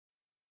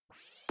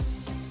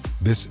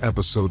This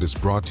episode is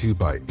brought to you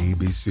by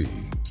ABC.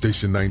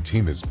 Station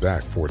 19 is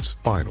back for its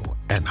final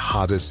and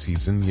hottest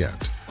season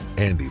yet.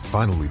 Andy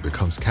finally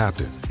becomes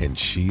captain, and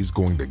she's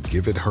going to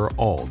give it her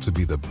all to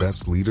be the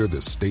best leader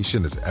the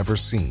station has ever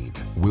seen.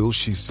 Will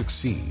she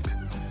succeed?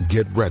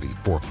 Get ready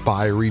for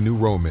fiery new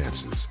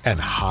romances and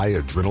high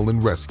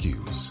adrenaline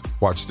rescues.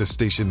 Watch the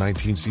Station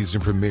 19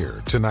 season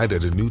premiere tonight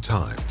at a new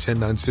time,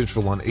 10/9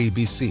 Central on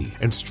ABC,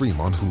 and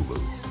stream on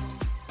Hulu.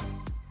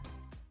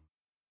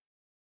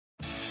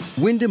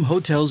 Wyndham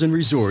Hotels and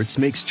Resorts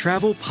makes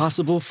travel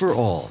possible for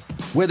all.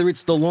 Whether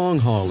it's the long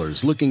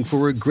haulers looking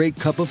for a great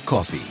cup of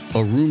coffee,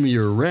 a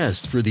roomier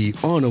rest for the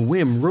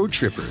on-a-whim road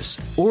trippers,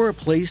 or a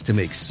place to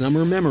make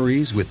summer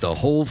memories with the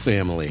whole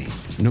family.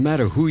 No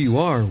matter who you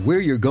are,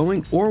 where you're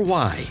going, or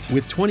why,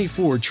 with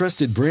 24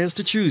 trusted brands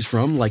to choose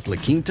from like La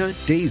Quinta,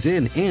 Days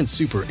Inn, and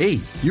Super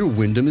 8, your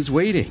Wyndham is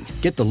waiting.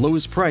 Get the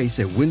lowest price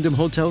at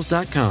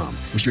WyndhamHotels.com.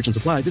 Restrictions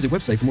apply. Visit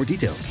website for more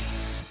details.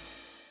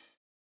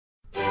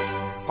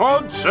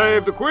 Pod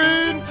save the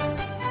Queen!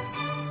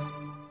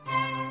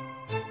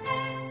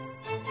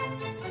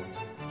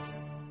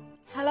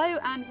 Hello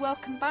and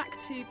welcome back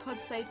to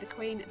Pod Save the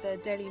Queen, the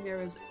Daily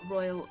Mirror's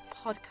royal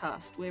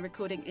podcast. We're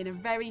recording in a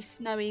very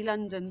snowy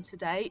London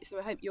today, so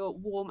I hope you're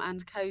warm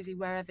and cosy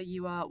wherever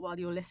you are while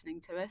you're listening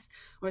to us.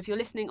 Or if you're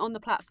listening on the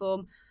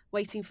platform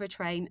waiting for a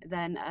train,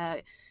 then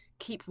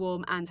keep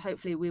warm and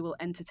hopefully we will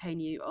entertain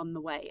you on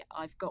the way.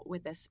 I've got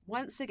with us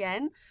once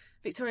again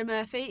Victoria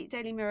Murphy,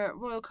 Daily Mirror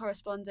royal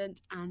correspondent,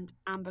 and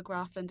Amber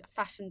Graafland,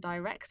 fashion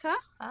director.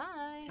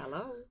 Hi.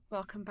 Hello.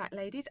 Welcome back,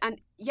 ladies.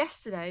 And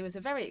yesterday was a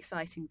very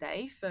exciting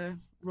day for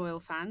royal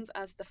fans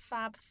as the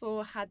Fab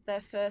Four had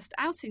their first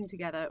outing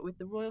together with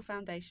the Royal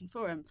Foundation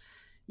Forum.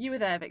 You were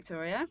there,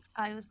 Victoria.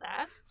 I was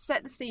there.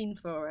 Set the scene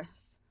for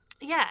us.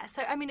 Yeah,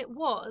 so I mean, it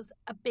was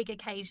a big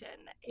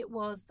occasion. It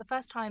was the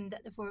first time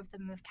that the four of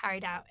them have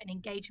carried out an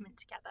engagement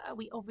together.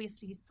 We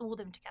obviously saw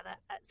them together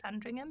at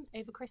Sandringham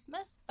over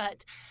Christmas,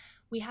 but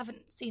we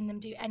haven't seen them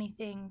do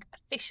anything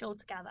official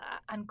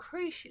together. And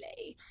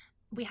crucially,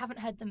 we haven't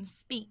heard them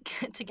speak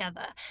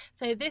together.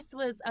 So this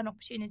was an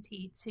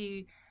opportunity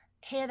to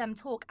hear them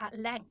talk at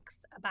length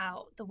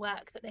about the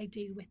work that they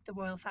do with the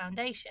Royal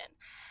Foundation.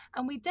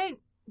 And we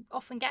don't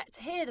often get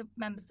to hear the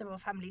members of the royal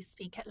family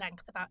speak at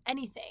length about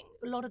anything.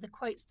 A lot of the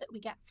quotes that we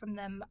get from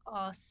them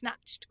are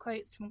snatched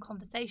quotes from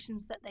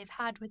conversations that they've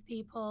had with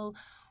people,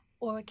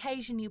 or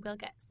occasionally we'll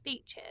get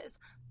speeches.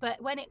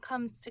 But when it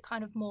comes to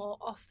kind of more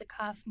off the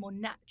cuff, more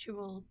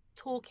natural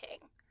talking,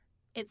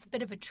 it's a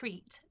bit of a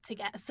treat to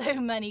get so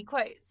many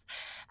quotes.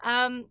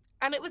 And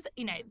it was,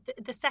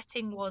 the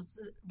setting was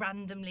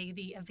randomly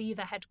the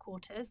Aviva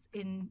headquarters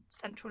in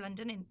central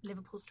London in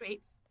Liverpool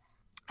Street.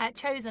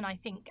 Chosen, I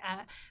think,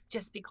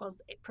 just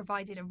because it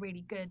provided a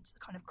really good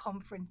kind of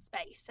conference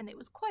space, and it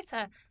was quite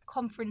a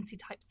conferencey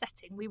type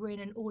setting. We were in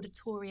an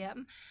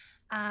auditorium,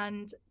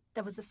 and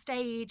there was a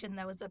stage, and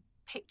there was a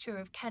picture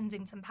of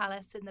Kensington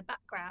Palace in the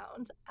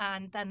background,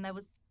 and then there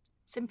was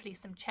simply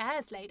some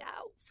chairs laid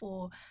out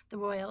for the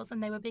royals,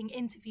 and they were being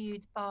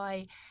interviewed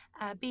by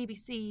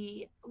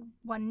BBC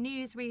One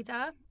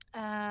newsreader.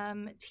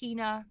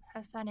 Tina,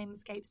 her surname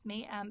escapes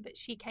me, but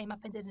she came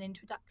up and did an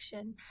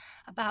introduction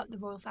about the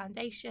Royal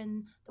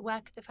Foundation, the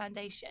work of the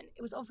foundation.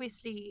 It was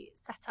obviously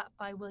set up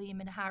by William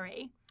and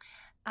Harry,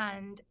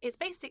 and it's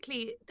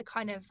basically the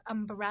kind of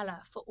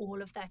umbrella for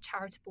all of their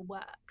charitable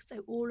work.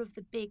 So all of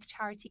the big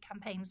charity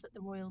campaigns that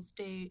the royals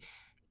do,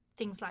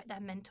 things like their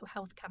mental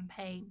health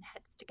campaign,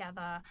 Heads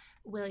Together,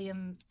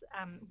 William's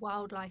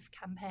wildlife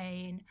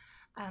campaign.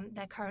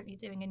 They're currently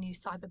doing a new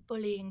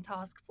cyberbullying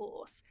task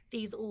force.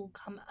 These all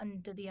come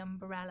under the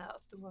umbrella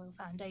of the Royal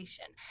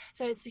Foundation.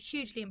 So it's a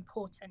hugely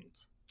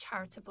important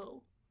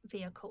charitable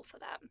vehicle for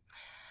them.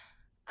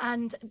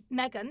 And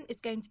Meghan is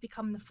going to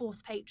become the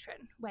fourth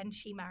patron when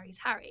she marries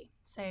Harry.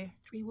 So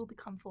 3 will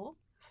become 4.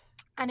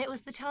 And it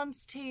was the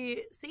chance to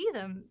see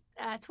them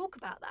talk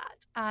about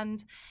that.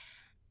 And,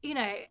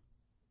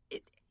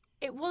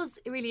 it was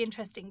really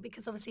interesting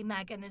because obviously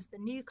Meghan is the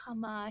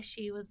newcomer.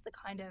 She was the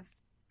kind of,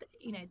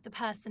 the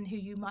person who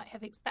you might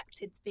have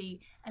expected to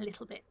be a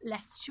little bit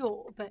less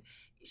sure, but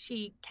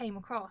she came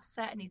across,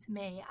 certainly to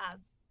me, as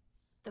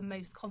the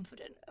most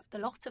confident of the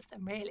lot of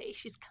them, really.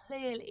 She's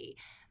clearly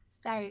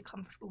very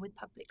comfortable with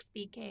public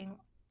speaking,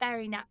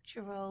 very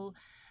natural,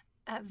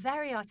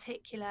 very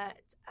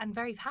articulate, and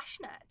very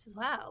passionate as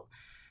well.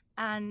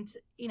 And,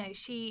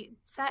 she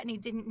certainly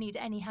didn't need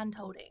any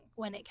hand-holding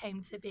when it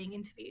came to being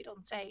interviewed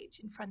on stage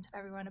in front of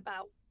everyone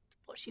about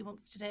what she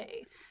wants to do.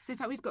 So in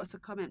fact, we've got a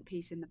comment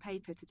piece in the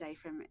paper today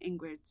from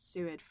Ingrid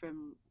Seward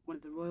from one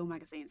of the royal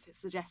magazines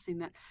suggesting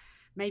that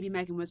maybe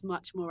Meghan was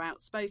much more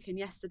outspoken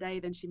yesterday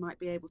than she might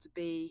be able to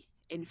be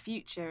in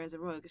future as a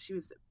royal, because she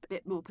was a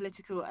bit more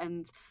political.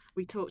 And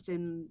we talked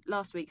in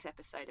last week's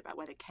episode about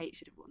whether Kate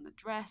should have worn the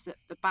dress at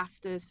the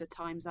BAFTAs for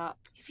Time's Up.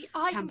 You see,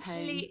 I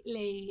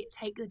completely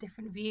take the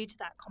different view to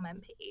that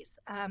comment piece,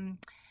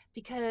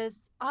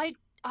 because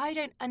I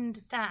don't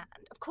understand.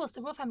 Of course,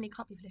 the royal family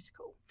can't be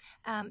political.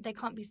 They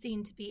can't be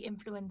seen to be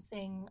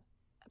influencing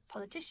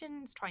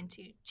politicians, trying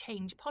to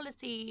change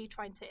policy,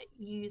 trying to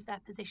use their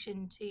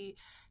position to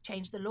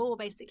change the law.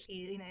 Basically,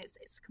 you know,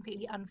 it's a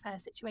completely unfair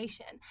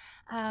situation,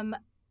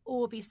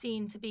 or be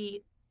seen to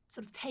be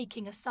sort of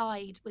taking a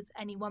side with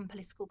any one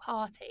political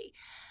party.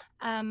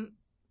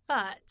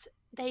 But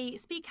they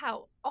speak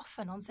out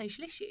often on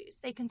social issues.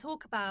 They can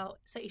talk about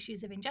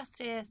issues of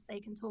injustice. They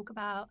can talk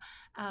about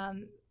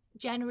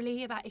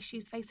generally about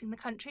issues facing the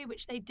country,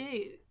 which they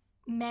do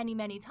many,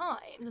 many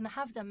times, and they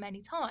have done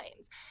many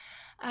times.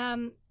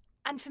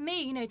 And for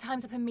me, you know,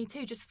 Time's Up and Me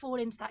Too just fall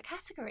into that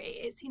category.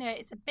 It's, you know,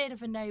 it's a bit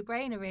of a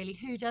no-brainer, really.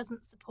 Who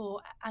doesn't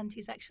support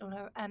anti-sexual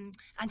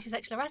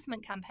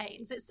harassment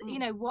campaigns? It's, you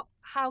know,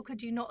 how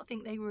could you not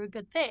think they were a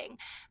good thing?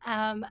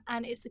 And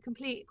it's a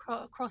complete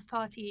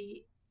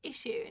cross-party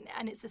issue,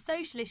 and it's a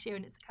social issue,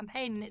 and it's a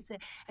campaign, and it's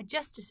a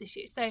justice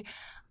issue. So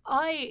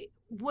I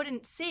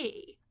wouldn't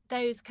see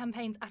those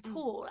campaigns at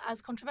all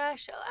as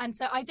controversial, and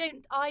so I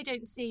don't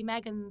see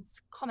Meghan's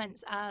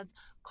comments as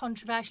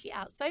controversially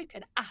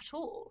outspoken at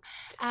all.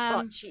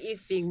 But she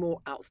is being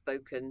more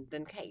outspoken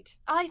than Kate.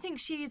 I think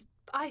she's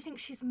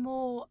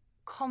more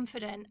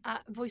confident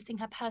at voicing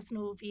her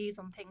personal views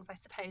on things, I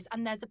suppose,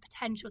 and there's a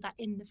potential that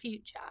in the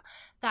future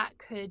that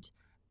could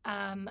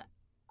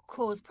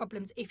cause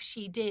problems if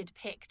she did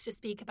pick to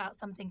speak about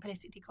something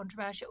politically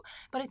controversial.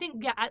 But I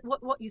think,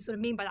 what you sort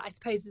of mean by that, I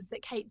suppose, is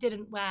that Kate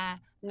didn't wear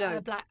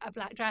a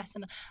black dress,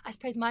 and I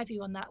suppose my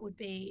view on that would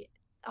be,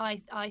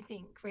 I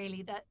think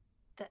really that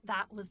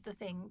was the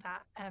thing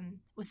that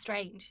was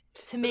strange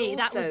to me.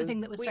 That was the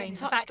thing that was strange.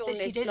 The fact that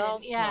she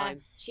didn't.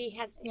 Time. She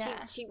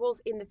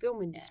was in the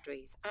film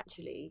industries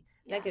actually.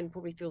 Meghan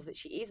probably feels that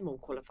she is more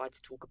qualified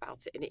to talk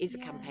about it, and it is a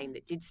campaign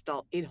that did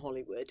start in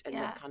Hollywood and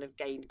then kind of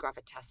gained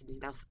gravitas and is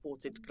now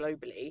supported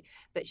globally.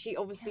 But she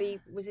obviously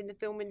was in the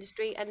film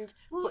industry and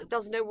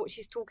does know what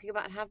she's talking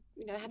about and have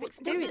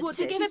experience.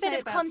 To give a bit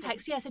of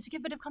context, so to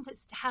give a bit of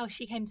context to how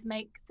she came to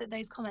make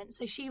those comments.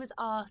 So she was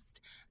asked,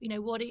 you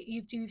know,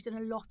 you've done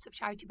a lot of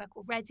charity work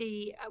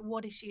already.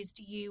 What issues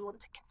do you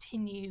want to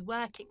continue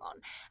working on?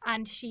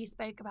 And she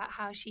spoke about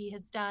how she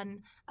has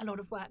done a lot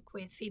of work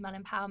with female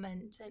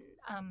empowerment,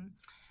 and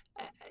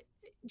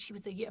she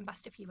was a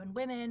ambassador for UN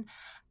Women.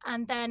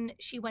 And then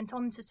she went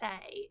on to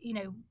say, you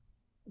know,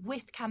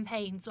 with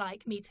campaigns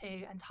like Me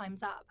Too and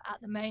Time's Up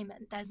at the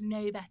moment, there's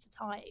no better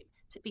time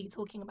to be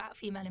talking about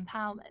female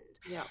empowerment.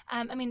 Yeah.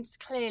 I mean,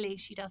 clearly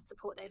she does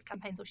support those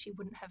campaigns, or she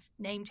wouldn't have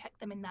name-checked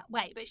them in that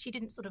way. But she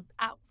didn't sort of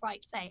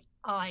outright say,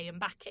 I am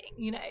backing,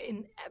 you know.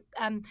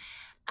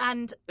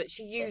 But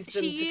she used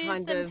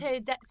them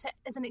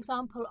as an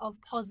example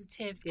of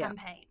positive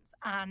campaigns.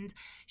 And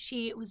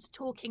she was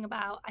talking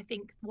about, I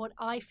think, what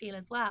I feel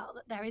as well,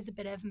 that there is a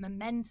bit of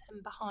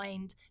momentum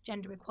behind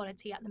gender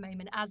equality at the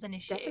moment as an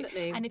issue.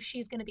 Definitely. And if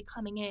she's going to be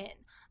coming in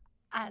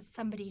as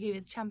somebody who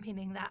is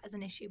championing that as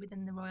an issue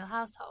within the royal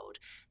household,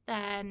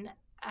 then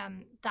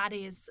that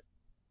is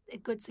a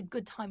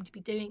good time to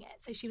be doing it.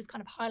 So she was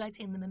kind of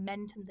highlighting the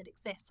momentum that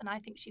exists, and I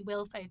think she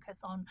will focus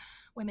on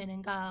women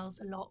and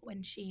girls a lot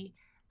when she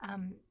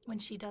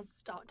does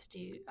start to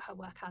do her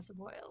work as a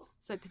royal.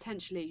 So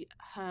potentially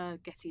her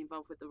getting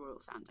involved with the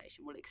Royal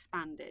Foundation will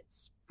expand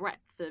its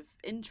breadth of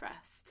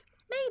interest.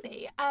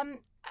 Maybe.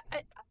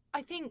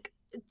 I think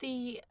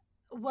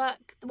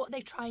what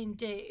they try and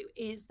do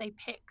is they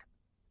pick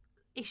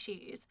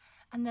issues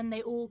and then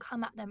they all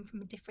come at them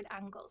from a different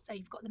angle. So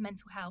you've got the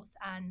mental health,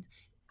 and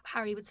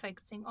Harry was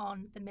focusing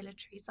on the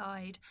military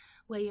side,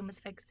 William was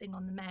focusing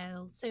on the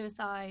male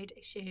suicide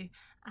issue,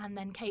 and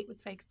then Kate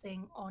was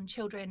focusing on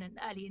children and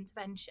early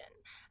intervention.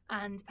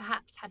 And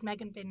perhaps had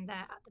Meghan been there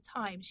at the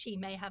time, she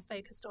may have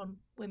focused on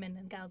women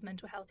and girls'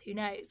 mental health, who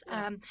knows.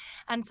 Yeah.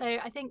 And so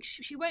I think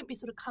she won't be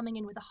sort of coming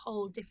in with a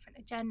whole different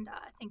agenda.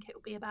 I think it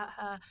will be about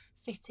her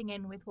fitting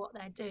in with what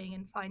they're doing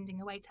and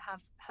finding a way to have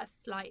her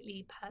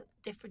slightly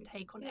different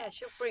take on it. Yeah,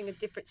 she'll bring a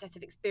different set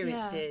of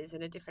experiences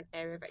and a different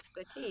area of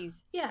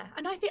expertise. Yeah,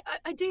 and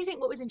I do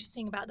think what was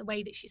interesting about the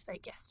way that she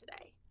spoke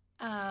yesterday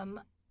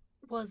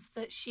was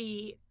that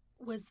she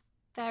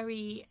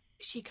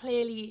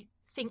clearly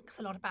thinks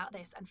a lot about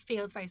this and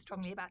feels very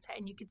strongly about it.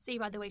 And you could see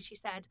by the way she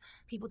said,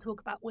 people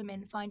talk about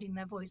women finding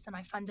their voice, and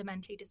I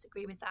fundamentally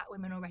disagree with that.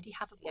 Women already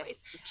have a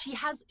voice.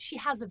 Yes. She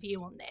has a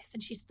view on this,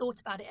 and she's thought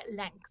about it at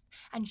length,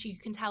 and you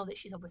can tell that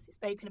she's obviously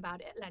spoken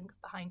about it at length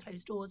behind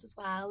closed doors as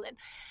well.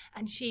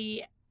 And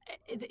she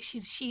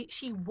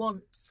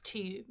wants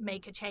to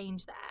make a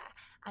change there,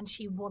 and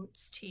she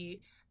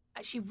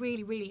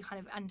really, really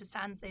kind of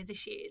understands those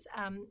issues,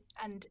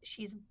 and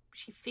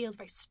she feels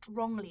very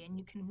strongly, and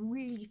you can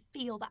really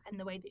feel that in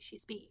the way that she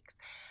speaks.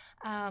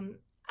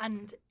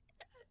 And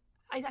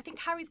I think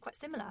Harry's quite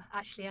similar,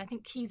 actually. I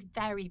think he's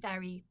very,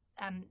 very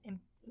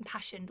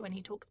impassioned when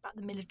he talks about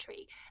the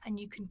military, and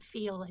you can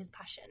feel his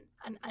passion,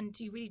 and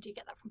you really do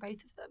get that from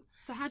both of them.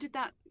 So how did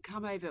that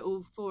come over,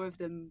 all four of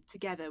them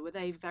together? Were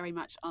they very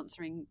much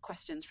answering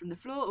questions from the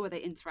floor, or were they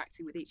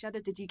interacting with each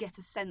other? Did you get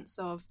a sense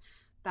of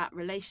that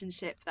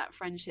relationship, that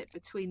friendship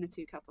between the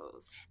two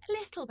couples? A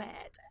little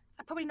bit.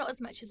 Probably not as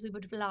much as we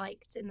would have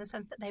liked, in the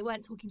sense that they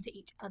weren't talking to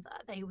each other.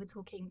 They were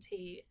talking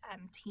to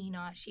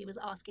Tina. She was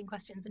asking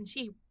questions, and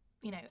she,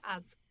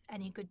 as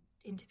any good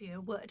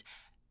interviewer would,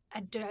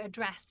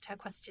 addressed her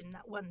question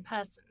at one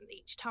person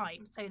each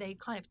time. So they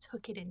kind of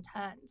took it in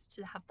turns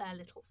to have their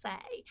little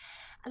say.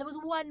 And there was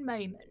one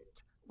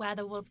moment where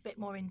there was a bit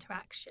more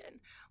interaction,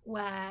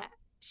 where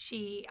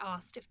she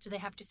asked do they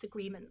have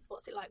disagreements,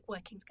 what's it like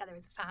working together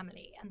as a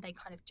family, and they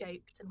kind of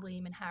joked, and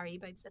William and Harry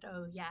both said,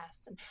 oh yes.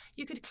 And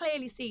you could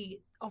clearly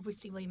see,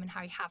 obviously, William and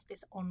Harry have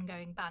this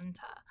ongoing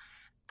banter,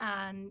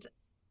 and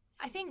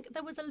I think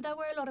there were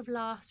a lot of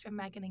laughs from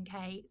Meghan and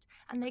Kate,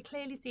 and they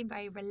clearly seem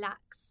very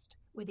relaxed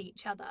with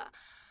each other.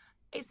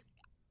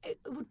 It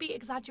would be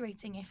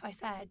exaggerating if I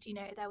said,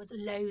 there was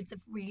loads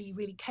of really,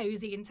 really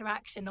cosy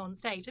interaction on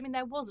stage. I mean,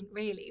 there wasn't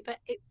really, but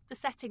the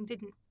setting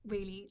didn't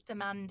really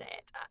demand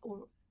it,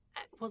 or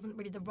it wasn't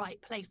really the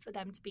right place for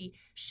them to be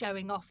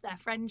showing off their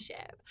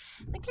friendship.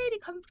 They're clearly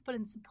comfortable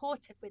and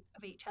supportive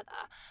of each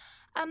other.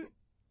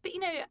 But,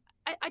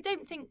 I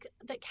don't think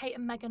that Kate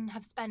and Meghan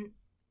have spent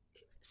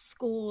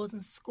scores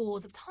and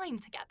scores of time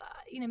together.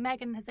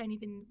 Meghan has only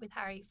been with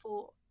Harry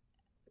for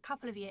a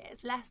couple of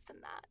years, less than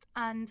that.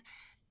 And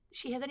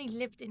she has only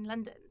lived in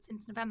London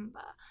since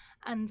November.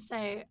 And so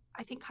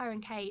I think her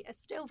and Kate are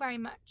still very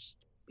much,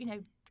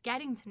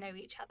 getting to know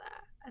each other.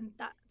 And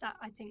that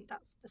I think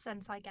that's the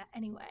sense I get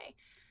anyway.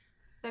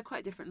 They're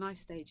quite different life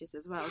stages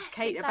as well. Yes,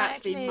 Kate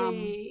exactly. about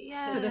to be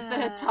mum for the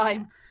third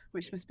time,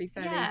 which must be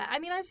fairly... Yeah, I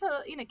mean, I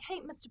feel,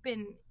 Kate must have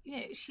been,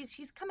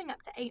 she's coming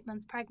up to 8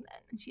 months pregnant,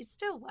 and she's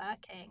still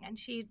working, and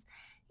she's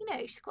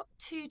got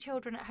 2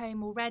 children at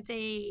home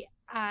already,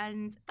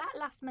 and that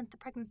last month of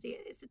pregnancy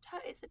it's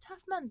a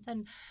tough month,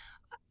 and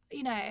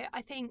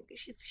I think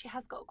she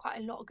has got quite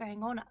a lot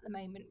going on at the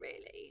moment,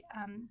 really.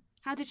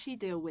 How did she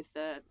deal with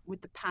the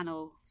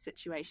panel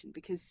situation?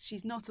 Because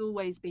she's not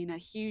always been a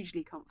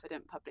hugely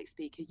confident public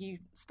speaker. You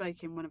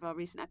spoke in one of our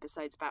recent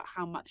episodes about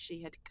how much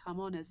she had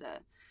come on as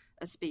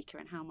a speaker,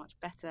 and how much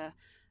better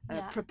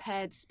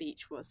prepared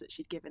speech was that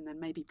she'd given than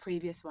maybe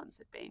previous ones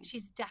had been.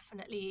 She's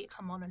definitely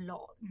come on a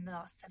lot in the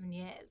last 7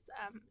 years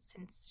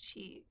since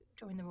she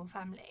joined the royal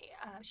family.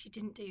 She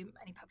didn't do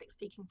any public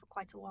speaking for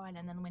quite a while,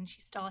 and then when she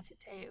started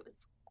to,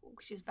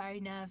 she was very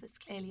nervous,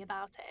 clearly,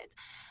 about it.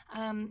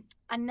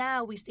 And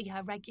now we see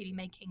her regularly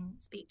making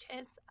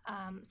speeches,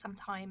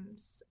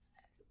 sometimes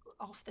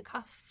off the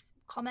cuff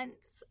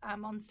comments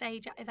on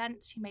stage at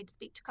events. She made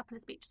a couple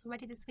of speeches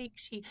already this week.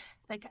 She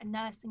spoke at a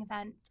nursing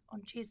event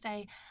on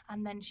Tuesday,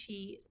 and then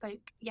she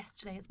spoke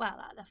yesterday as well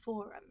at the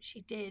forum.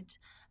 She did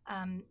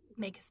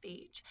make a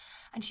speech,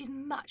 and she's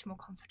much more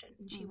confident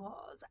than she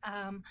was.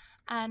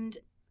 And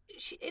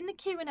she, in the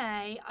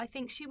Q&A, I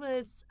think she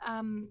was...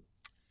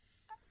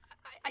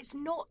 it's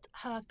not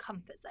her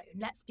comfort zone.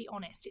 Let's be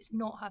honest, it's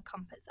not her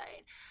comfort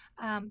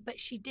zone. But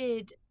she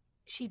did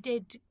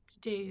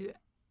do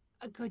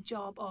a good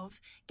job of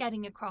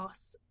getting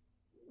across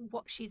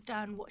what she's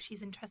done, what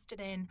she's interested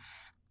in.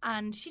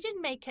 And she did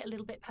make it a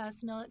little bit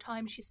personal at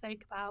times. She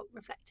spoke about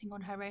reflecting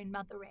on her own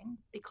mothering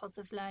because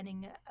of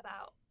learning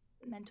about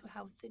mental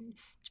health in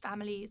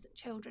families and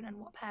children and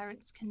what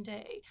parents can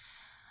do.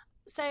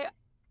 So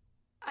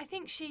I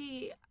think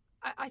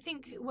I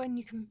think when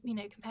you can,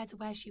 compared to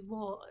where she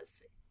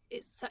was,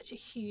 it's such a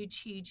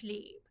huge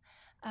leap.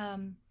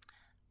 And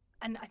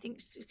I think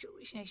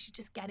she's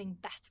just getting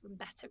better and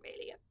better,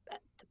 really,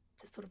 at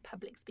the sort of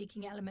public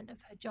speaking element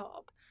of her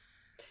job.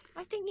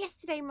 I think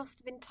yesterday must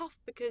have been tough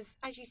because,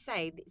 as you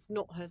say, it's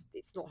not her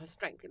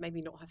strength. It may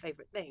be not her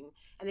favourite thing.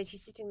 And then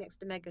she's sitting next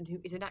to Meghan, who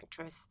is an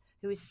actress,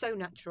 who is so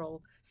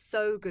natural,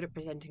 so good at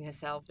presenting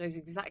herself, knows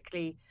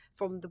exactly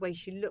from the way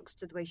she looks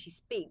to the way she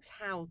speaks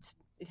how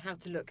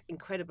to look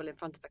incredible in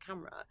front of a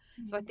camera.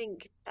 Mm-hmm. So I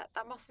think that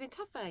must have been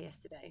tough for her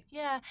yesterday.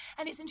 Yeah,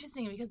 and it's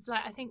interesting because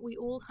I think we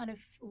all kind of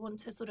want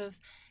to sort of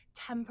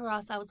temper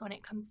ourselves when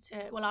it comes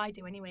to, well, I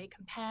do anyway,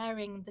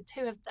 comparing the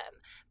two of them.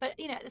 But,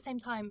 at the same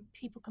time,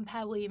 people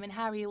compare William and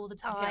Harry all the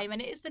time,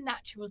 and it is the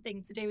natural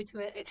thing to do to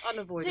it. It's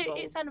unavoidable.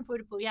 It's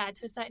unavoidable, yeah,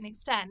 to a certain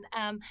extent.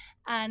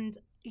 And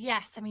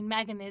yes, I mean,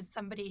 Meghan is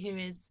somebody who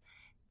is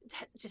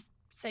just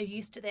so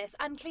used to this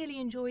and clearly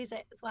enjoys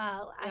it as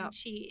well, and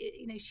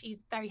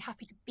she's very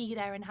happy to be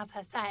there and have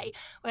her say,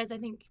 whereas I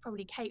think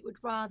probably Kate would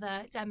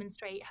rather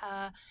demonstrate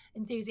her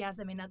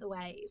enthusiasm in other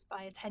ways,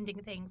 by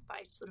attending things,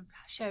 by sort of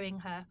showing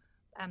her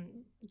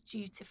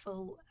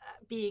dutiful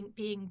being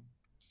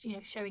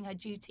showing her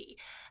duty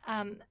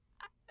and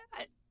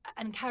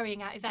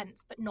carrying out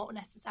events, but not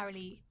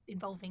necessarily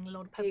involving a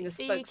lot of public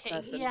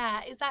speaking.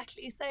 Yeah,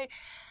 exactly. So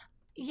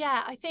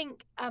yeah, I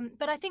think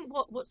but I think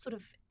what sort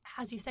of,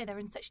 as you say, they're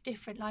in such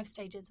different life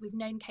stages. We've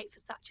known Kate for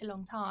such a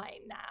long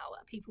time now.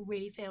 People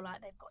really feel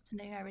like they've got to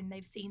know her and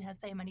they've seen her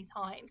so many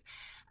times.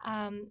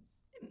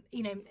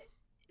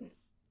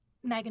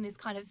 Meghan is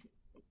kind of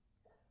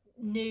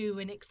new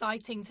and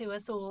exciting to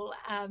us all.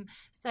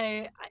 So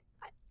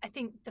I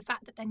think the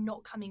fact that they're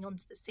not coming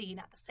onto the scene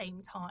at the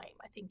same time,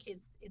 I think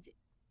is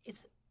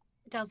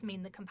does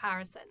mean the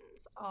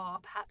comparisons are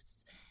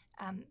perhaps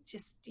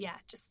just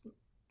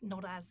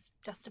not as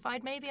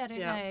justified, maybe. I don't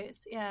know.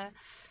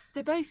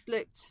 They both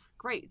looked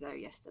great though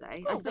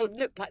yesterday. Well, they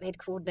looked like they'd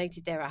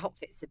coordinated their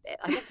outfits a bit.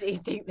 I definitely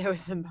think there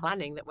was some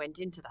planning that went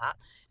into that.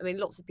 I mean,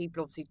 lots of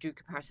people obviously drew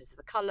comparisons to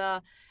the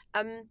colour.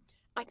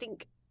 I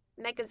think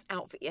Meghan's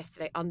outfit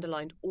yesterday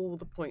underlined all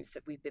the points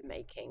that we've been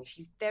making.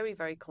 She's very,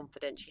 very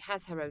confident. She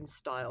has her own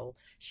style.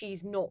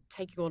 She's not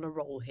taking on a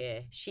role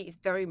here. She is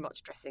very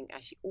much dressing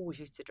as she always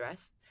used to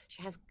dress.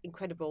 She has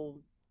incredible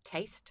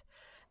taste.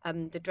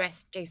 The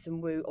dress, Jason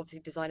Wu, obviously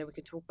designer, we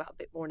can talk about a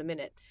bit more in a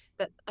minute.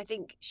 But I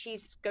think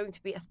she's going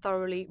to be a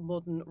thoroughly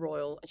modern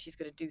royal, and she's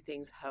going to do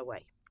things her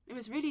way. It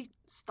was really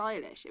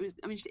stylish.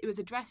 It was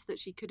a dress that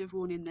she could have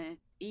worn in the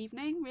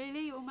evening,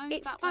 really, almost.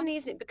 It's funny,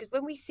 isn't it? Because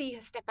when we see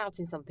her step out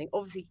in something,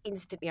 obviously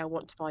instantly I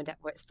want to find out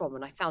where it's from,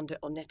 and I found it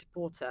on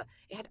Net-a-Porter.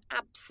 It had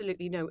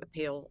absolutely no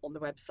appeal on the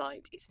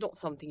website. It's not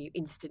something you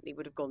instantly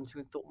would have gone to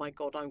and thought, my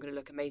God, I'm going to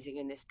look amazing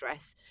in this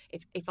dress.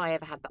 If I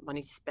ever had that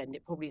money to spend,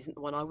 it probably isn't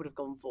the one I would have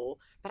gone for.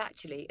 But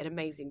actually, an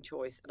amazing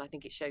choice, and I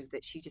think it shows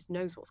that she just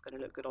knows what's going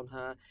to look good on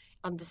her.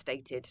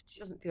 Understated. She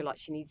doesn't feel like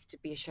she needs to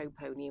be a show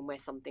pony and wear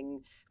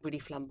something really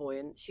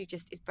flamboyant. She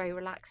just is very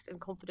relaxed and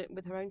confident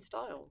with her own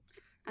style.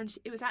 And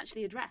it was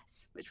actually a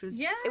dress, which was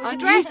it was a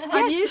dress,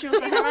 unusual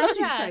for her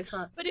outing so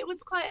far. But it was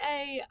quite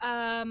a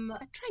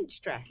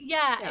trench dress.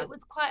 Yeah, it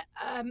was quite.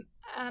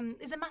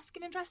 Is a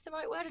masculine dress the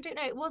right word? I don't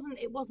know. It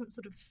wasn't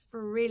sort of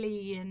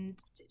frilly and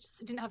it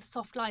didn't have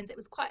soft lines. It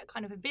was quite a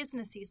kind of a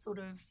businessy sort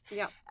of.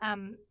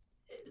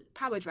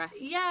 Power dress.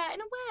 Yeah, in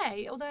a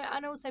way.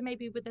 And also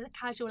maybe with a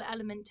casual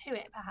element to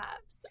it,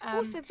 perhaps.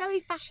 Also very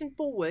fashion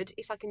forward,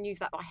 if I can use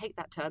that. I hate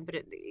that term, but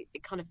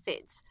it kind of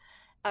fits.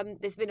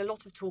 There's been a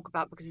lot of talk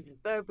about, because of the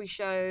Burberry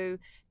show,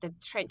 the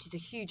trench is a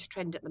huge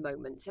trend at the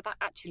moment. So that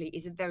actually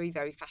is a very,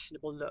 very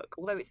fashionable look,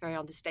 although it's very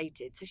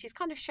understated. So she's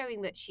kind of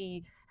showing that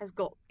she has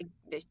got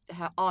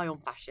her eye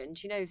on fashion.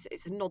 She knows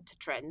it's a nod to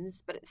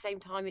trends, but at the same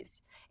time,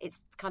 it's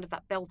kind of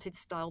that belted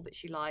style that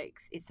she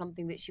likes. It's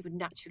something that she would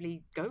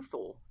naturally go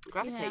for,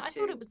 gravitate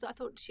to. I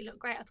thought she looked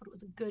great. I thought it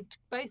was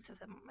both of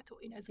them. I thought,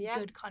 it was a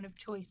good kind of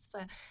choice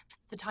for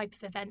the type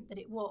of event that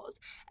it was.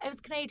 It was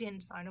Canadian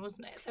designer,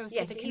 wasn't it? So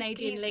the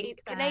Canadian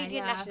link.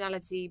 Canadian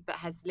nationality, but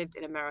has lived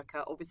in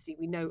America. Obviously,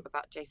 we know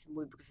about Jason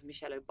Wu because of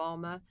Michelle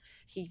Obama.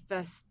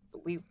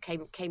 We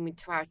came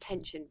into our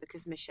attention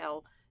because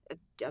Michelle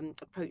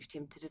approached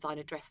him to design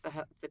a dress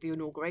for the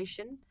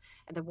inauguration,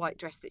 and the white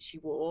dress that she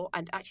wore,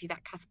 and actually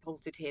that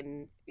catapulted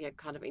him,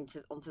 kind of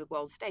onto the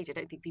world stage. I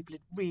don't think people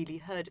had really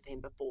heard of him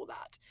before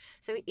that.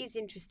 So it is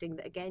interesting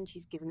that again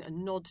she's giving a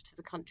nod to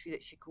the country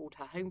that she called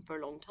her home for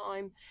a long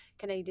time.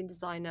 Canadian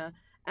designer.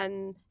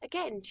 And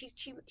again,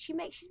 she's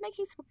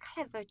making some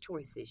clever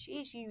choices. She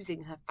is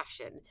using her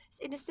fashion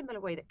in a similar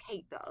way that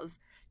Kate does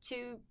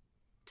to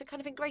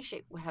kind of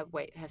ingratiate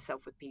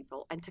herself with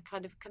people and to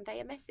kind of convey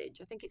a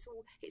message. I think it's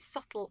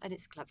subtle and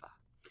it's clever.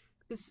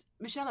 Because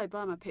Michelle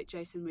Obama picked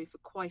Jason Wu for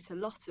quite a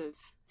lot of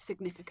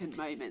significant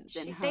moments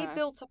in her. They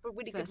built up a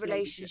really good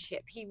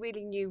relationship. He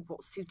really knew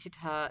what suited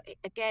her.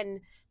 Again,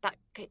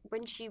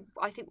 when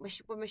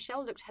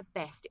Michelle looked her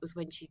best, it was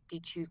when she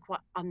did choose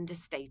quite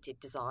understated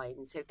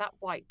designs. So that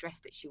white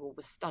dress that she wore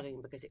was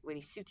stunning because it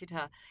really suited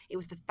her. It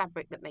was the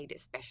fabric that made it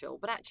special,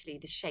 but actually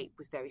the shape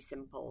was very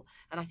simple.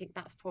 And I think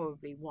that's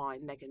probably why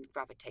Meghan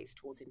gravitates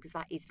towards him, because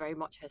that is very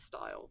much her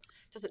style.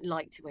 She doesn't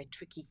like to wear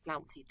tricky,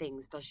 flouncy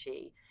things, does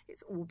she?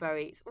 It's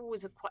always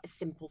quite a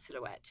simple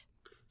silhouette.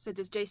 So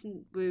does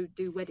Jason Wu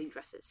do wedding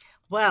dresses?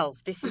 Well,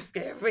 this is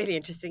really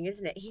interesting,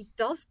 isn't it? He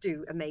does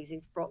do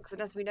amazing frocks, and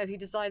as we know, he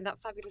designed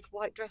that fabulous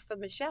white dress for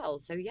Michelle.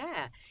 So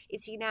yeah,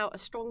 is he now a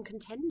strong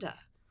contender?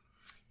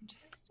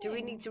 Do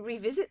we need to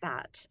revisit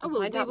that?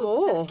 Find out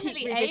more.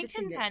 Definitely a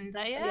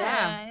contender,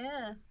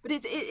 yeah. But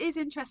it is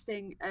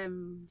interesting.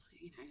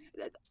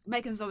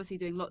 Meghan's obviously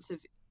doing lots of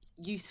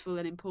useful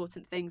and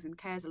important things and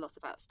cares a lot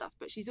about stuff,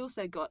 but she's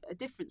also got a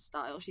different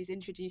style. She's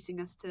introducing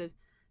us to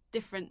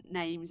different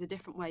names, a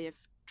different way of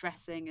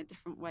dressing, a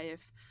different way of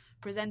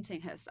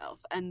presenting herself.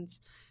 And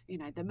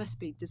there must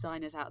be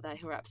designers out there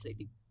who are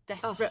absolutely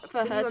desperate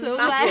for her to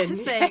wear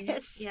things.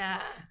 Yes.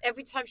 Yeah.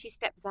 Every time she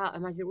steps out, I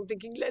imagine all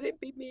thinking, let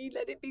it be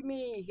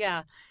me.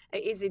 Yeah.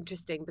 It is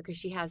interesting because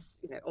she has,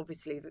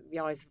 obviously the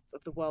eyes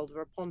of the world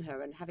are upon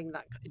her, and having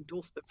that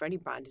endorsement for any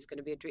brand is going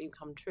to be a dream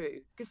come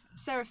true. Because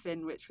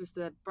Seraphine, which was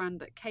the brand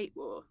that Kate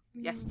wore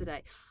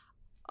yesterday,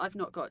 I've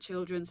not got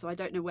children, so I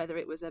don't know whether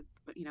it was a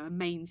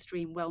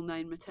mainstream,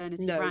 well-known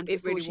maternity brand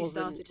before she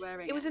started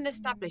wearing it. It was an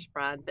established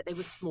brand, but they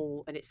were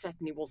small, and it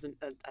certainly wasn't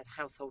a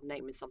household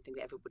name and something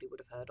that everybody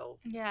would have heard of.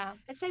 Yeah.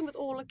 And same with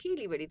Orla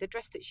Keeley, really. The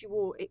dress that she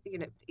wore,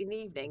 in the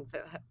evening for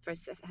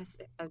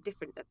a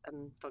different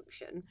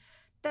function,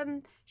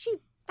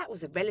 that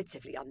was a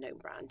relatively unknown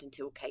brand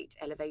until Kate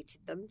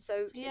elevated them.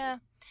 So yeah.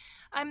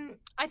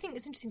 I think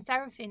it's interesting.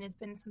 Seraphine has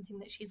been something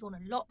that she's worn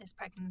a lot this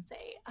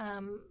pregnancy.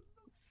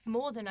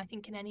 More than I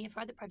think in any of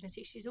her other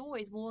pregnancies. She's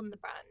always worn the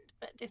brand,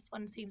 but this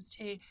one seems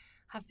to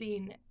have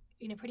been,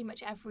 pretty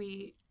much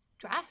every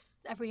dress.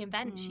 Every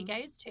event she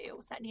goes to,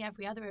 or certainly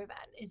every other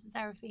event, is a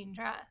seraphine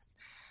dress.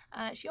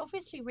 She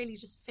obviously really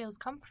just feels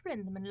comfortable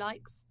in them and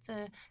likes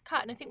the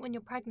cut. And I think when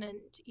you're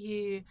pregnant,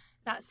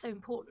 that's so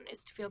important,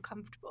 is to feel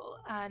comfortable.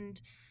 And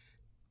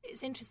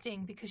it's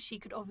interesting because she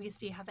could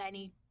obviously have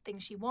anything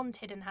she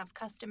wanted and have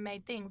custom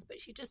made things, but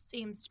she just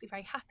seems to be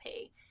very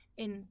happy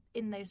in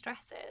those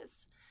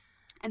dresses.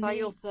 And by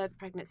your third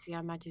pregnancy, I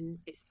imagine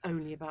it's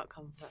only about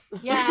comfort.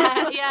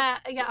 Yeah,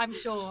 I'm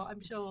sure.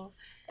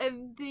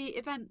 The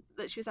event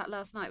that she was at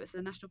last night was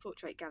the National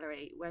Portrait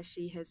Gallery, where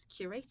she has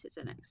curated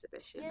an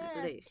exhibition, I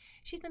believe.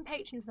 She's been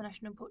patron of the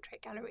National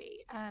Portrait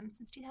Gallery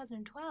since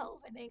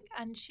 2012, I think.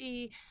 And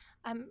she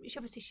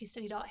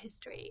studied art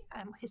history,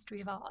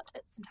 history of art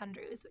at St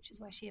Andrews, which is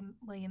where she and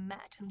William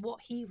met, and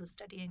what he was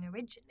studying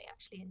originally,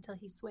 actually, until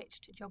he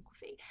switched to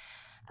geography.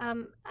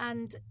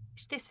 And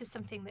this is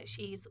something that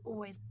she's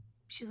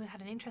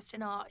had an interest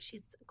in art.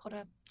 She's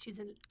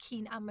a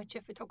keen amateur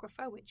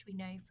photographer, which we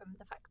know from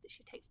the fact that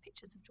she takes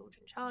pictures of George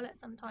and Charlotte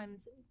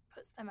sometimes and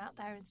puts them out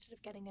there instead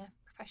of getting a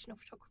professional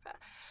photographer.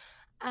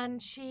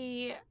 And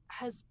she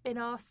has been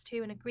asked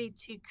to and agreed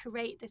to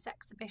curate this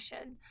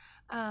exhibition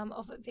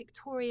of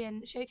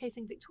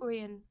showcasing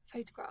Victorian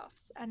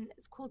photographs. And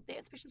the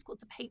exhibition's called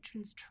The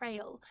Patron's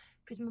Trail,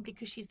 presumably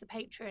because she's the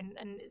patron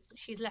and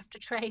she's left a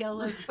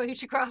trail of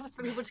photographs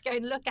for people to go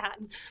and look at.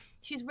 And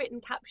she's written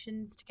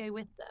captions to go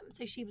with them.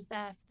 So she was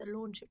there for the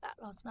launch of that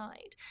last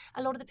night.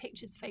 A lot of the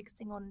pictures are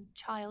focusing on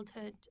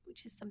childhood,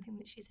 which is something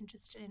that she's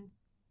interested in,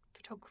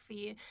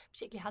 photography,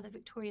 particularly how the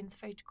Victorians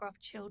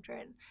photographed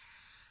children.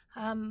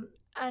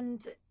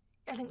 And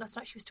I think last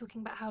night she was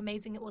talking about how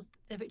amazing it was that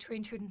the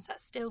Victorian children sat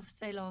still for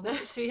so long,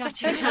 which we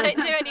actually don't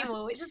do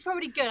anymore, which is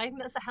probably good. I think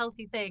that's a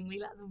healthy thing.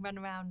 We let them run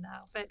around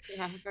now. But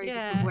very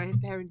different way of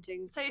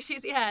parenting. So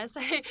she's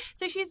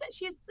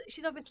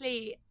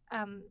obviously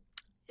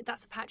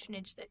that's a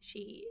patronage that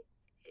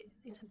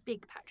it's a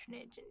big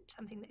patronage and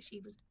something that she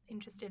was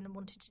interested in and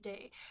wanted to do.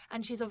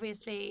 And she's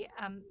obviously,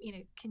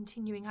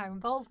 continuing her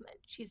involvement.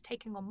 She's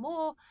taking on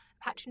more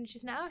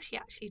patronages now. She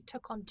actually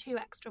took on 2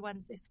 extra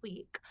ones this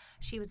week.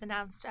 She was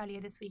announced earlier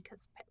this week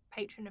as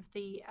patron of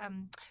the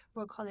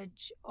Royal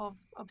College of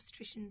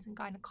Obstetricians and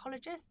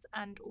Gynecologists,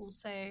 and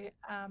also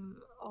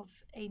of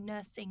a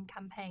nursing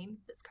campaign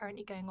that's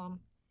currently going on.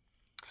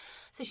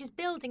 So she's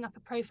building up a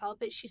profile,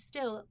 but she's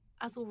still,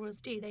 as all royals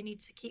do, they need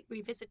to keep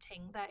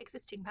revisiting their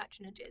existing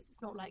patronages.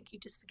 It's not like you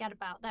just forget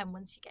about them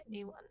once you get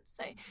new ones.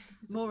 So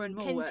more and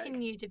more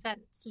continued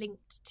events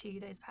linked to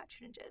those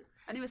patronages.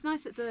 And it was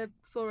nice at the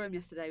forum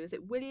yesterday. Was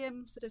it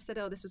William sort of said,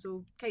 "Oh, this was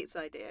all Kate's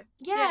idea"?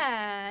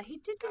 Yeah, yes. He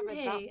did, didn't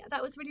he?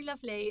 That was really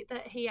lovely.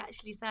 That he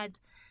actually said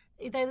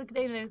they were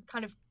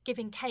kind of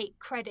giving Kate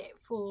credit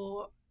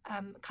for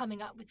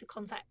coming up with the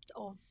concept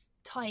of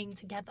tying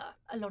together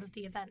a lot of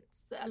the events,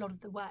 a lot of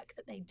the work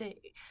that they do,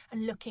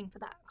 and looking for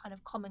that kind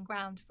of common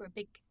ground for a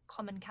big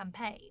common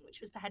campaign,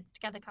 which was the Heads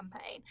Together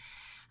campaign.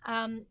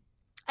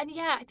 And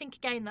yeah, I think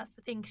again that's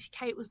the thing.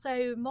 Kate was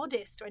so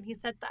modest when he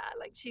said that.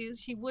 Like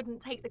she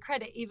wouldn't take the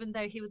credit, even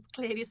though he was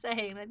clearly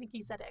saying, and I think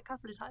he said it a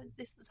couple of times,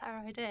 this was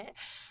her idea.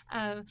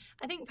 I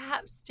think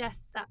perhaps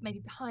suggests that maybe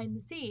behind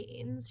the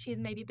scenes she's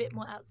maybe a bit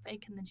more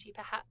outspoken than she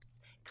perhaps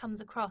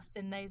comes across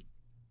in those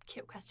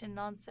question and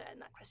answer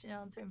and that question and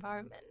answer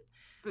environment.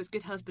 It was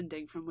good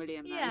husbanding from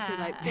William, though, to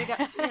like big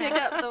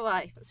up the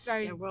wife. It's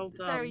very well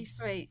done. Very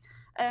sweet.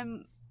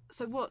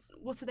 So what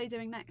are they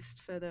doing next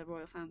for the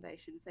Royal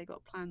Foundation? Have they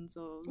got plans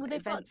or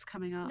events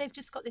coming up? They've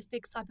just got this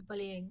big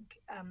cyberbullying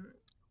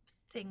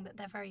thing that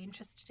they're very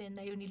interested in.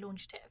 They only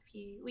launched it a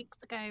few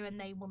weeks ago and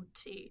they want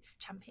to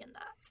champion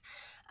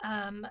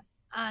that.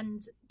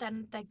 And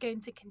then they're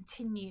going to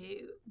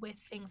continue with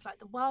things like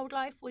the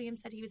wildlife. William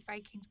said he was very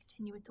keen to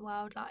continue with the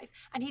wildlife.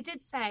 And he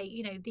did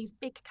say, these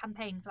big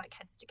campaigns like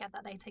Heads Together,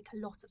 they take a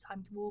lot of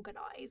time to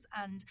organise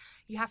and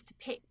you have to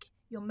pick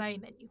your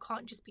moment. You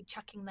can't just be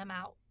chucking them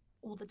out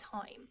all the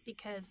time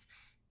because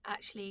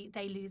actually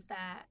they lose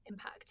their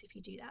impact if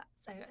you do that.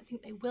 So I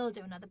think they will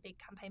do another big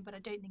campaign, but I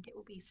don't think it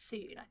will be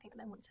soon. I think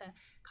they want to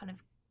kind of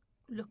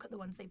look at the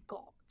ones they've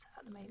got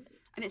at the moment.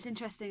 And it's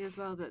interesting as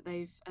well that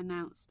they've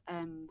announced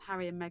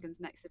Harry and Meghan's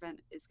next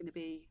event is going to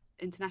be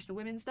International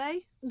Women's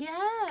Day. Yeah.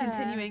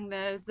 Continuing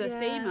the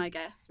theme, I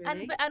guess,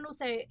 really. And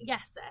also,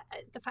 yes,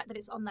 the fact that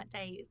it's on that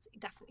day is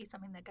definitely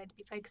something they're going to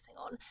be focusing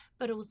on.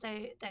 But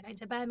also, they're going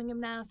to Birmingham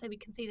now, so we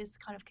can see this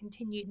kind of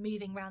continued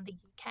moving around the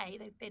UK.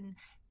 They've been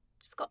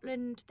to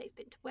Scotland, they've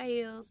been to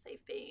Wales,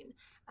 they've been...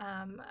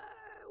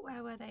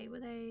 where were they?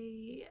 Were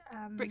they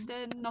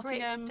Brixton,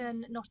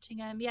 Nottingham?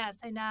 Nottingham. Yeah.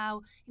 So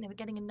now we're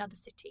getting another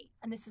city,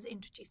 and this is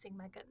introducing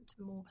Meghan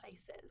to more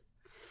places.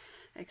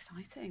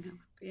 Exciting. It'll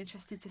be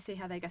interesting to see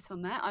how they get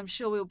on there. I'm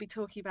sure we'll be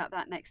talking about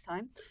that next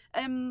time.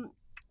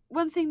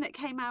 One thing that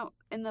came out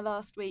in the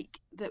last week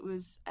that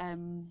was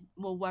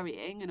more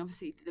worrying, and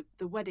obviously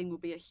the wedding will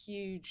be a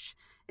huge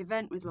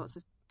event with lots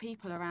of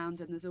people around,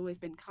 and there's always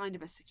been kind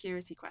of a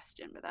security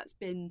question, but that's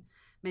been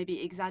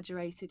maybe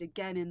exaggerated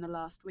again in the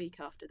last week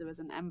after there was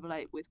an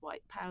envelope with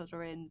white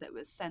powder in that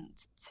was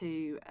sent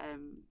to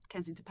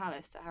Kensington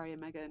Palace to Harry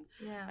and Meghan,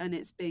 and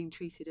it's being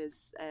treated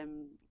as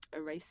a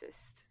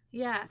racist.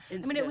 Yeah,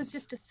 incident. I mean, it was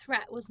just a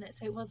threat, wasn't it?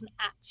 So it wasn't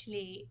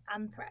actually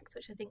anthrax,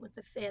 which I think was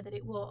the fear that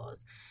it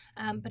was,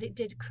 but it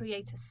did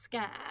create a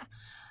scare.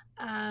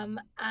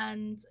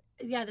 And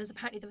yeah, there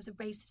was a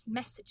racist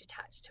message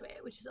attached to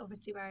it, which is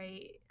obviously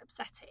very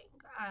upsetting.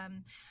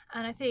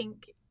 And I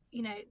think,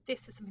 you know,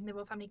 this is something the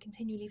royal family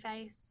continually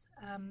face.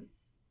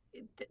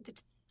 The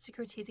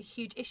security is a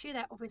huge issue.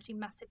 They're obviously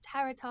massive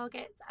terror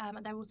targets,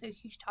 and they're also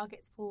huge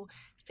targets for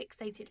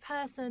fixated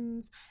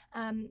persons,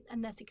 and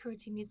their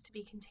security needs to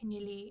be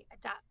continually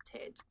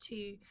adapted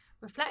to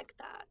reflect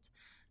that.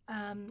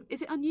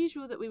 Is it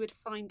unusual that we would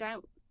find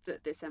out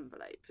that this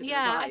envelope had arrived?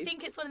 arrived? I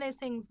think it's one of those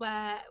things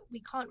where we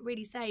can't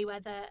really say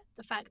whether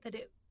the fact that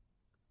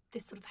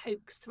this sort of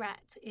hoax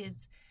threat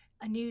is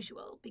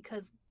unusual,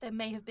 because there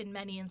may have been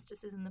many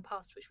instances in the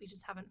past which we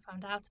just haven't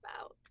found out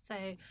about.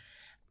 So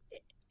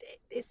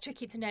it's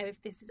tricky to know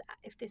if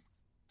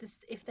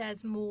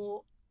there's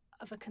more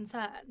of a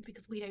concern,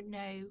 because we don't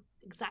know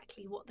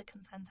exactly what the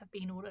concerns have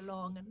been all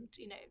along, and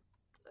you know,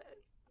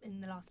 in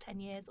the last 10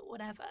 years or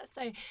whatever.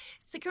 So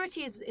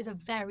security is a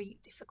very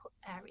difficult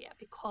area,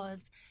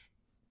 because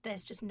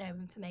there's just no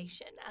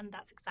information, and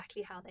that's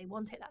exactly how they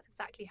want it. That's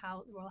exactly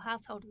how the royal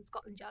household and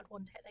Scotland Yard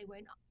want it. They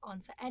won't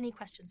answer any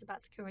questions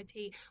about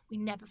security. We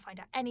never find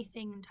out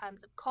anything in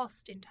terms of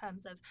cost, in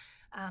terms of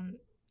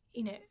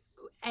you know,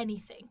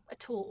 anything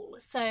at all.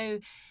 So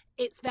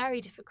it's very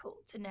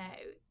difficult to know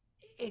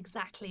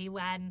exactly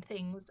when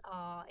things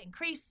are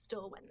increased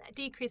or when they're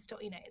decreased,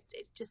 or you know,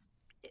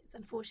 it's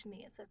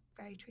unfortunately it's a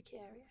very tricky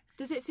area.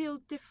 Does it feel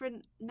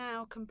different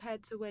now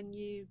compared to when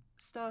you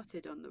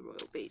started on the royal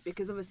beat?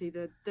 Because obviously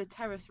the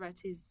terror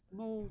threat is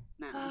more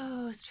now.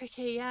 Oh, it's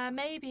tricky. Yeah,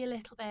 maybe a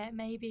little bit.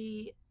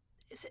 Maybe,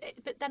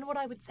 but then what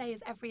I would say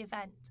is every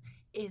event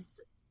is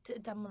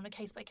done on a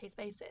case-by-case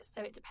basis,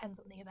 so it depends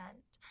on the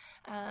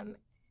event.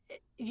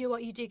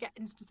 You do get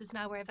instances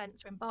now where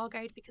events are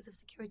embargoed because of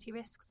security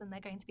risks, and they're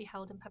going to be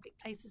held in public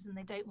places, and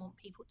they don't want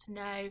people to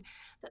know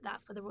that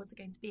that's where the royals are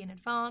going to be in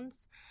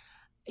advance.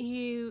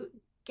 You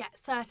get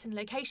certain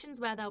locations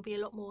where there'll be a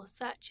lot more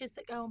searches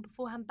that go on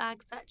beforehand,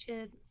 bag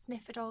searches,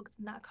 sniffer dogs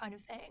and that kind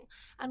of thing.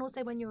 And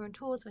also when you're on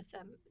tours with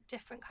them,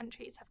 different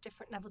countries have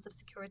different levels of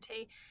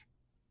security,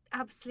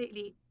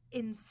 absolutely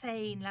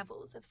insane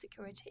levels of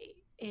security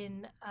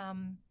in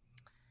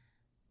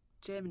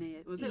Germany,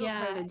 was it? Or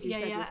Poland, you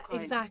said was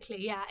quite...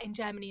 Exactly, yeah, in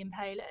Germany and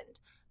Poland.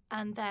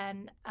 And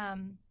then,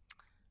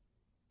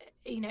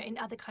 you know, in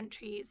other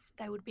countries,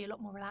 they would be a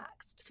lot more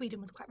relaxed.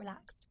 Sweden was quite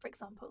relaxed, for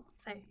example.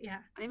 So, yeah.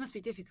 And it must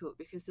be difficult,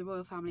 because the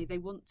royal family, they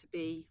want to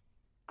be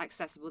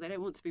accessible. They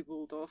don't want to be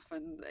walled off.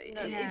 And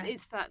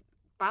it's that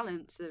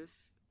balance of,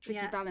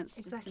 tricky balance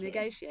to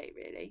negotiate,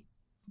 really.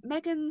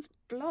 Meghan's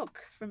blog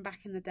from back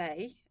in the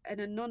day,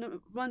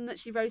 one that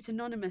she wrote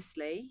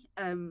anonymously,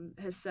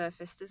 has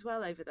surfaced as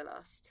well over the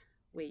last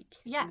week.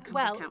 Yeah,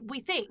 well, we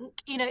think,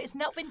 you know, it's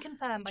not been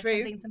confirmed by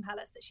Kensington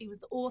Palace that she was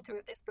the author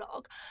of this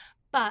blog,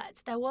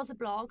 but there was a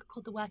blog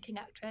called The Working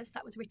Actress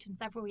that was written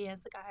several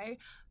years ago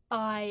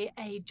by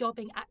a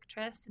jobbing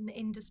actress in the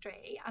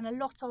industry, and a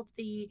lot of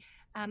the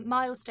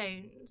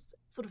milestones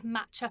sort of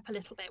match up a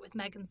little bit with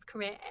Meghan's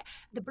career.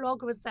 The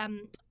blog was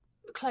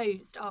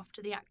closed after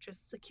the actress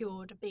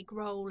secured a big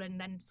role and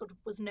then sort of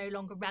was no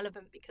longer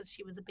relevant because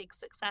she was a big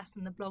success,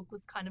 and the blog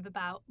was kind of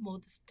about more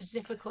the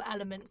difficult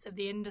elements of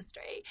the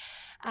industry,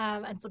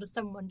 and sort of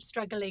someone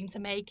struggling to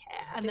make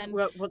it, and then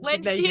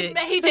when she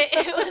made it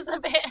it was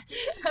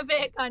a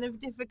bit kind of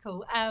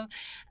difficult,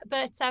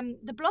 but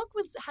the blog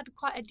had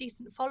quite a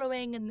decent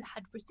following and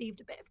had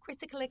received a bit of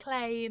critical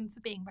acclaim for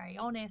being very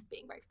honest,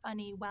 being very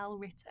funny, well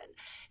written.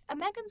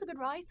 And Meghan's a good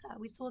writer.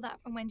 We saw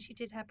that from when she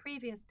did her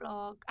previous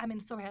blog,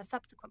 her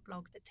subsequent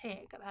blog, The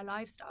Tick, her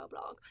lifestyle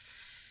blog.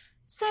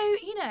 So,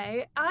 you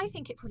know, I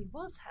think it probably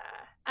was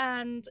her,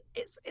 and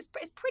it's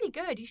pretty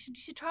good. You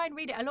should try and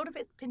read it. A lot of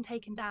it's been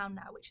taken down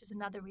now, which is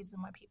another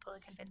reason why people are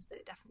convinced that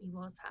it definitely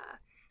was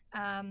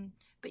her.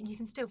 But you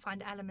can still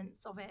find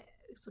elements of it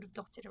sort of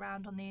dotted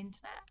around on the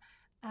internet.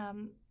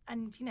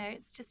 And, you know,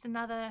 it's just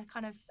another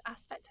kind of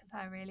aspect of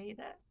her, really,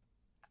 that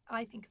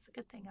I think is a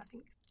good thing. I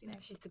think, you know,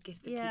 she's the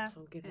gift that keeps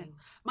on giving.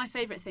 Yeah. My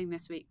favourite thing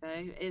this week,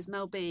 though, is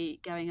Mel B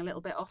going a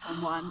little bit off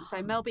on one.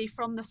 So Mel B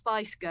from the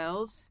Spice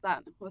Girls,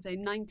 that was a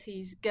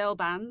 90s girl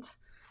band,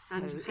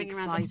 and hanging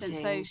around ever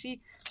since. So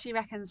she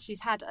reckons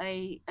she's had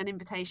an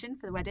invitation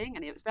for the wedding,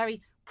 and it was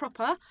very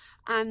proper,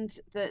 and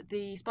that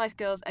the Spice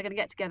Girls are going to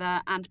get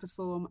together and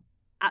perform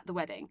at the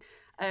wedding.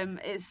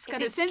 It's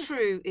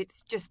true,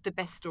 it's just the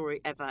best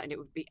story ever, and it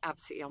would be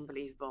absolutely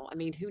unbelievable. I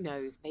mean, who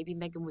knows? Maybe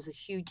Meghan was a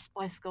huge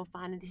Spice Girl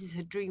fan, and this is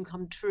her dream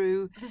come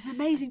true. There's an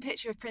amazing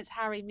picture of Prince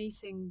Harry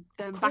meeting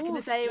them back in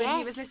the day when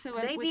he was little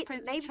with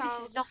Prince Charles. Maybe this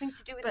has nothing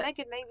to do with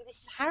Meghan. Maybe this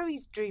is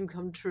Harry's dream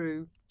come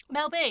true.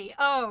 Mel B.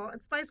 Oh,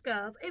 and Spice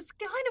Girls. It's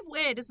kind of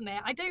weird, isn't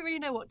it? I don't really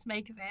know what to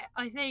make of it.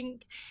 I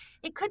think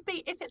it could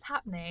be, if it's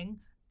happening,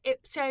 it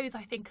shows,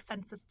 I think, a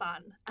sense of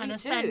fun and Me a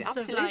too, sense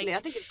absolutely. of like, I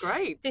think it's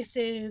great. This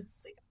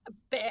is a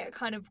bit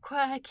kind of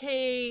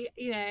quirky,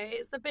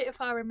 it's a bit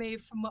far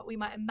removed from what we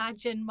might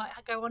imagine might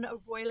go on at a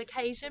royal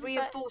occasion.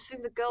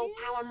 Reinforcing the girl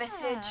power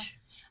message.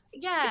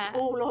 Yeah. It's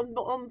all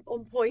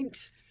on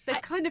point.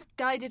 They've kind of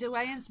guided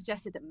away and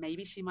suggested that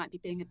maybe she might be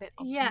being a bit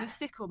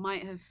optimistic or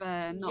might have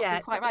not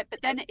been quite right.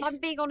 But then, if I'm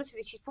being honest with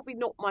you, she's probably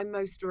not my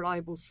most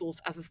reliable source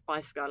as a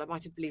Spice Girl. I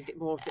might have believed it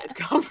more if it had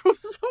come from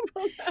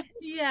someone else.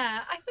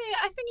 Yeah, I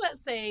think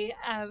let's see.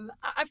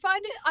 I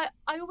find it.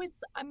 I always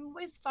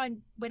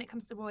find when it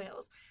comes to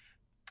royals,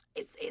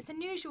 it's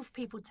unusual for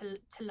people to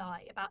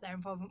lie about their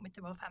involvement with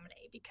the royal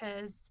family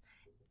because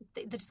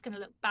they're just going to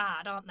look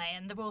bad, aren't they?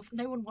 And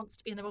no one wants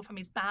to be in the royal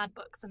family's bad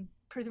books, and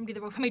presumably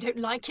the royal family don't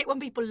like it when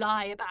people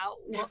lie about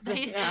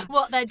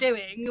what they're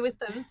doing with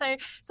them.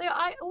 So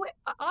I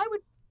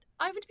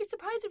would be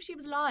surprised if she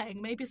was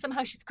lying. Maybe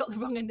somehow she's got the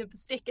wrong end of the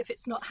stick if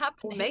it's not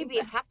happening. Or maybe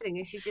it's happening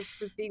and she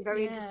just was being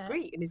very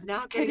indiscreet and is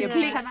now getting a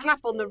big slap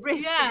on the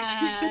wrist because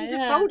she shouldn't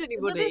have told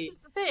anybody. Well, this is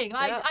the thing.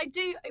 I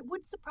do. It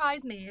would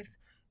surprise me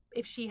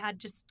if she had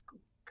just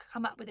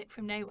come up with it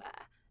from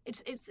nowhere.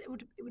 It's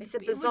a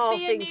bizarre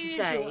thing to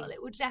say.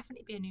 It would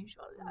definitely be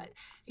unusual.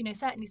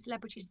 Certainly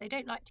celebrities, they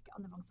don't like to get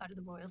on the wrong side of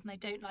the royals, and they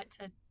don't like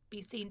to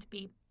be seen to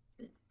be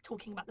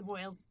talking about the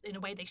royals in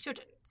a way they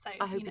shouldn't. So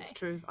I hope it's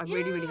true. I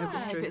really, really hope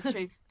it's true. It's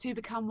true. Two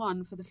become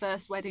one for the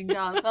first wedding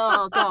dance.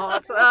 Oh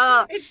God,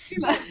 it's too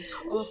much.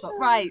 Awful.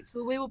 Right.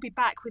 Well, we will be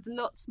back with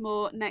lots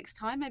more next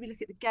time. Maybe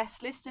look at the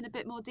guest list in a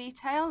bit more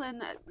detail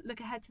and look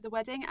ahead to the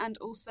wedding and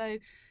also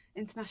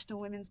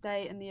International Women's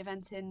Day and the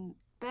event in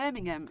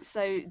Birmingham.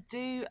 So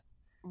do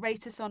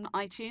rate us on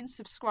iTunes,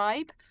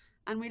 subscribe,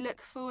 and we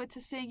look forward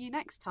to seeing you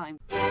next time.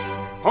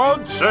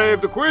 Pod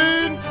save the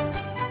Queen!